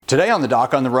Today on the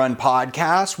Doc on the Run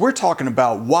podcast, we're talking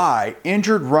about why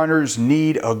injured runners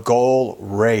need a goal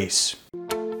race.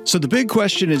 So the big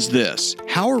question is this: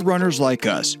 how are runners like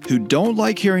us, who don't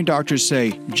like hearing doctors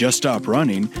say, just stop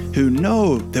running, who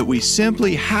know that we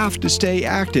simply have to stay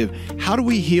active, how do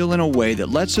we heal in a way that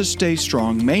lets us stay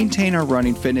strong, maintain our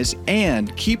running fitness,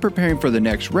 and keep preparing for the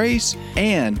next race,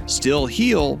 and still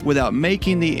heal without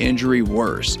making the injury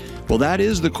worse? Well, that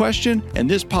is the question, and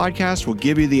this podcast will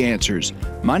give you the answers.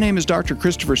 My name is Dr.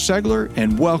 Christopher Segler,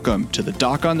 and welcome to the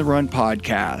Doc on the Run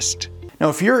podcast. Now,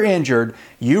 if you're injured,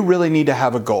 you really need to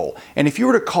have a goal. And if you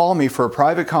were to call me for a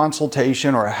private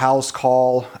consultation or a house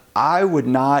call, I would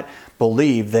not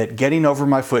believe that getting over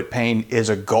my foot pain is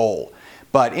a goal.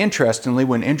 But interestingly,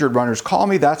 when injured runners call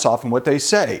me, that's often what they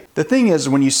say. The thing is,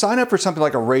 when you sign up for something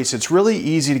like a race, it's really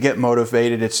easy to get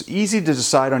motivated. It's easy to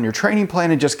decide on your training plan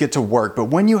and just get to work. But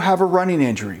when you have a running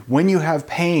injury, when you have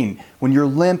pain, when you're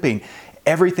limping,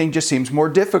 everything just seems more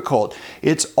difficult.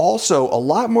 It's also a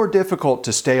lot more difficult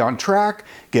to stay on track,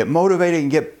 get motivated,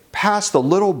 and get past the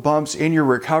little bumps in your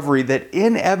recovery that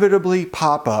inevitably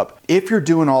pop up if you're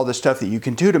doing all the stuff that you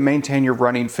can do to maintain your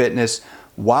running fitness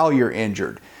while you're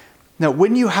injured. Now,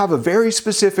 when you have a very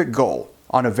specific goal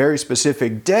on a very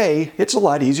specific day, it's a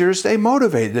lot easier to stay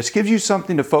motivated. This gives you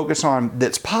something to focus on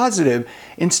that's positive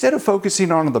instead of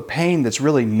focusing on the pain that's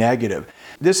really negative.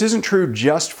 This isn't true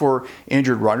just for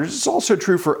injured runners, it's also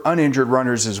true for uninjured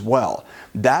runners as well.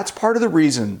 That's part of the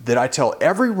reason that I tell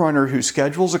every runner who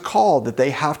schedules a call that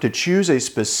they have to choose a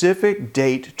specific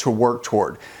date to work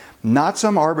toward. Not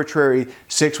some arbitrary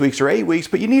 6 weeks or 8 weeks,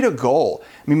 but you need a goal.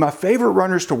 I mean, my favorite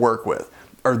runners to work with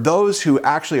are those who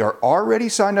actually are already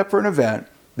signed up for an event,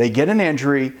 they get an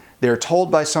injury, they're told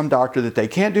by some doctor that they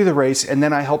can't do the race, and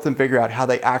then I help them figure out how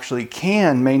they actually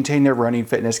can maintain their running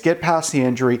fitness, get past the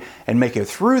injury, and make it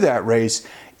through that race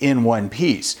in one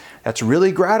piece. That's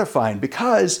really gratifying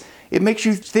because it makes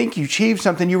you think you achieved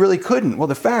something you really couldn't. Well,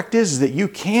 the fact is that you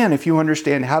can if you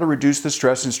understand how to reduce the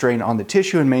stress and strain on the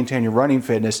tissue and maintain your running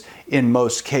fitness in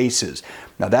most cases.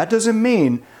 Now, that doesn't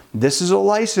mean this is a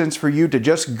license for you to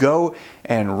just go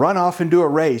and run off and do a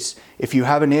race if you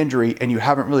have an injury and you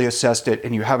haven't really assessed it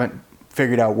and you haven't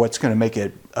figured out what's going to make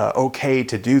it okay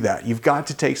to do that. You've got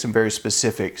to take some very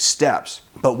specific steps.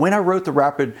 But when I wrote the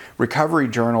Rapid Recovery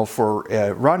Journal for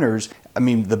runners, I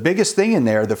mean, the biggest thing in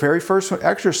there, the very first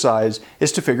exercise,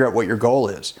 is to figure out what your goal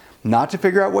is. Not to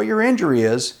figure out what your injury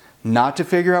is, not to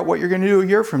figure out what you're going to do a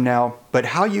year from now, but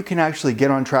how you can actually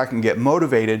get on track and get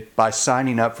motivated by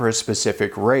signing up for a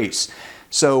specific race.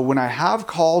 So when I have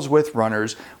calls with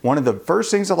runners, one of the first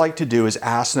things I like to do is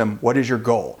ask them, what is your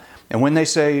goal? And when they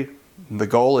say, the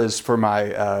goal is for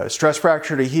my stress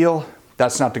fracture to heal,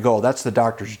 that's not the goal. That's the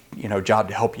doctor's job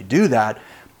to help you do that,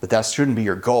 but that shouldn't be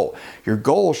your goal. Your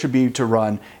goal should be to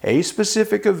run a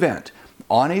specific event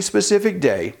on a specific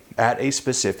day at a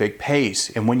specific pace.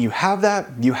 And when you have that,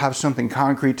 you have something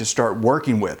concrete to start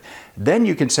working with. Then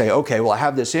you can say, okay, well, I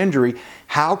have this injury.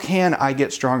 How can I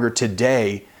get stronger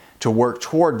today to work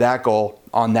toward that goal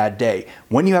on that day?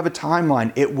 When you have a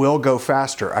timeline, it will go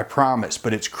faster, I promise,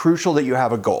 but it's crucial that you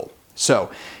have a goal.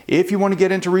 So if you want to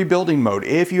get into rebuilding mode,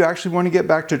 if you actually want to get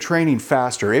back to training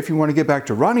faster, if you want to get back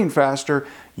to running faster,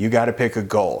 you got to pick a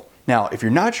goal. Now, if you're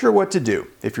not sure what to do,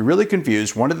 if you're really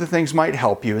confused, one of the things might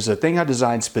help you is a thing I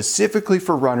designed specifically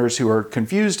for runners who are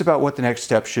confused about what the next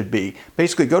step should be.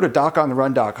 Basically, go to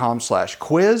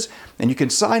docontherun.com/quiz, and you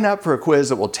can sign up for a quiz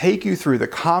that will take you through the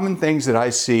common things that I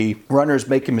see runners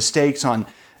making mistakes on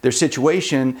their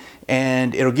situation,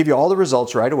 and it'll give you all the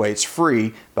results right away. It's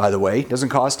free, by the way. It doesn't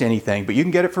cost anything, but you can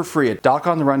get it for free at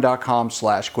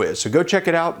docontherun.com/quiz. So go check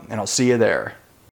it out, and I'll see you there.